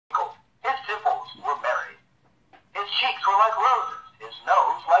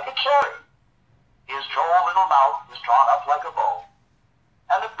cherry. His droll little mouth was drawn up like a bow,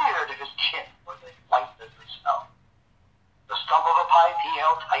 and the beard of his chin was as white as the snow. The stump of a pipe he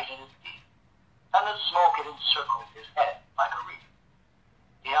held tight in his teeth, and the smoke had encircled his head like a wreath.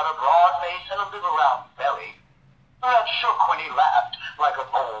 He had a broad face and a little round belly that shook when he laughed like a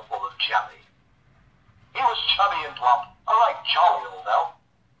bowl full of jelly. He was chubby and plump, a right jolly old elf,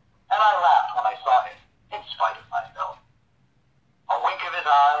 and I laughed when I saw him, in spite of myself. A wink of his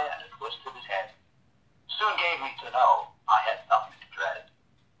eye and a twist of his head soon gave me to know